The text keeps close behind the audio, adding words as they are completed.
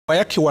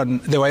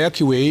The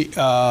Wayaki Way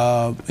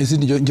is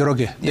in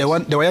Njoroge. Yes.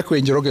 The Wayaki Way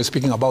in Njoroge is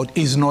speaking about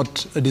is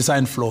not a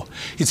design flaw.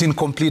 It's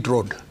incomplete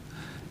road.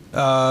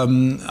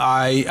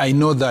 I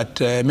know that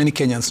many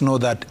Kenyans know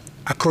that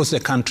across the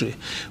country,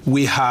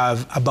 we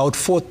have about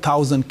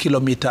 4,000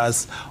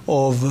 kilometers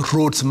of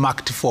roads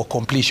marked for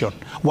completion.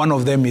 One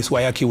of them is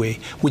Wayaki Way,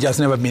 which has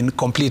never been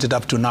completed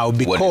up to now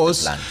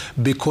because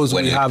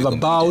we have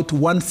about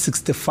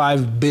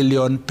 165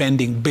 billion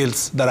pending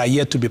bills that are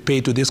yet to be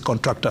paid to these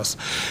contractors.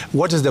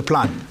 What is the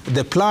plan?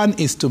 The plan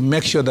is to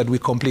make sure that we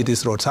complete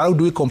these roads. How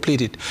do we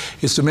complete it?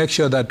 Is to make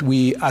sure that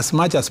we, as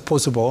much as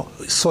possible,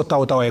 sort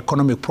out our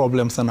economic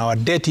problems and our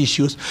debt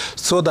issues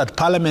so that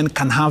Parliament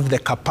can have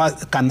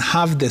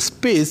the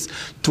space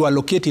to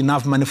allocate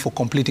enough money for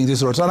completing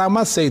these roads. And I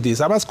must say this,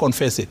 I must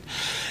confess it.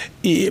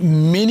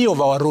 Many of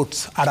our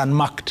roads are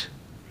unmarked,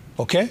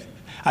 okay?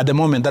 At the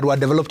moment, that were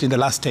developed in the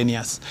last 10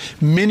 years.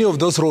 Many of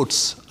those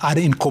roads are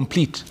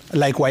incomplete,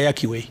 like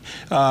Wayaki Way.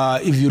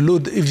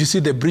 If you see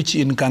the bridge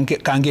in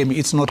Kangemi,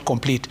 it's not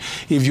complete.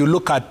 If you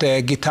look at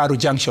Gitaru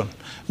Junction,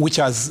 which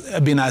has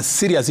been a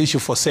serious issue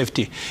for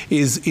safety,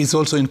 is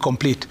also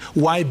incomplete.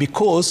 Why?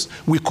 Because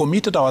we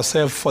committed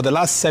ourselves for the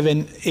last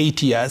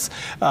 7-8 years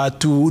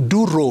to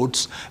do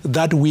roads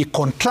that we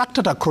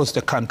contracted across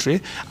the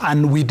country,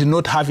 and we did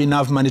not have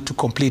enough money to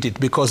complete it,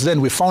 because then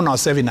we found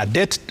ourselves in a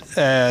debt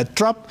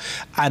trap,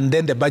 and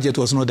then the budget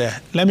was not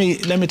there. Let me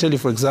tell you,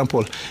 for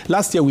example,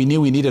 last year we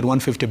knew we needed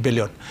 150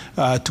 billion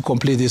to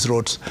complete these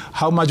roads.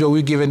 How much were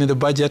we given in the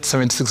budget?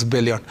 76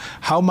 billion.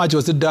 How much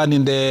was it done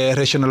in the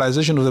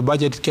rationalization of the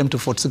budget? It came to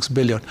 46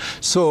 billion.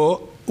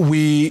 So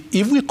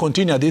if we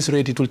continue at this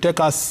rate, it will take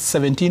us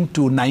 17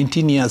 to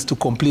 19 years to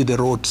complete the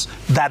roads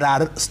that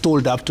are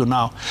stalled up to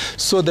now.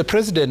 So the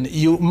president,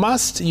 you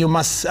must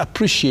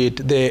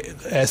appreciate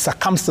the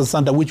circumstances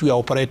under which we are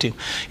operating.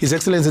 His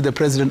Excellency the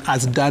President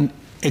has done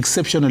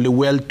exceptionally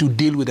well to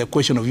deal with the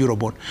question of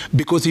Eurobond,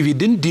 because if he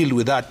didn't deal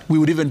with that, we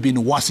would even be in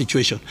a worse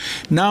situation.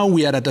 Now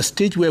we are at a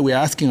stage where we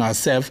are asking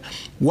ourselves,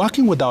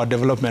 working with our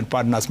development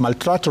partners,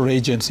 multilateral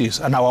agencies,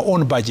 and our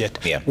own budget,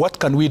 what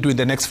can we do in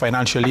the next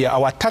financial year?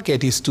 Our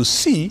target is to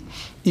see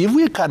if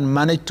we can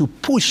manage to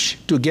push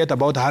to get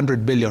about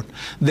 100 billion,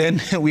 then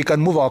we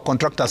can move our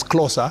contractors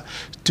closer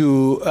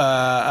to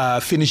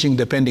finishing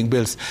the pending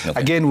bills.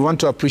 Okay. Again, we want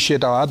to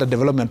appreciate our other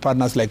development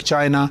partners like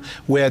China,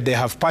 where they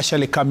have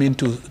partially come in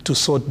to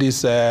sort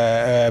these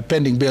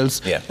pending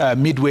bills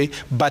midway.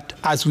 But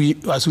as we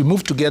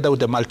move together with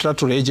the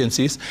multilateral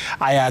agencies,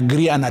 I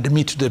agree and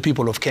admit to the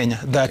people of Kenya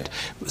that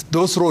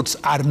those roads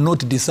are not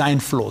design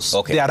flaws.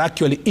 Okay. They are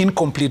actually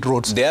incomplete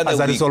roads as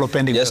a result of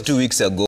pending bills. Just 2 weeks ago,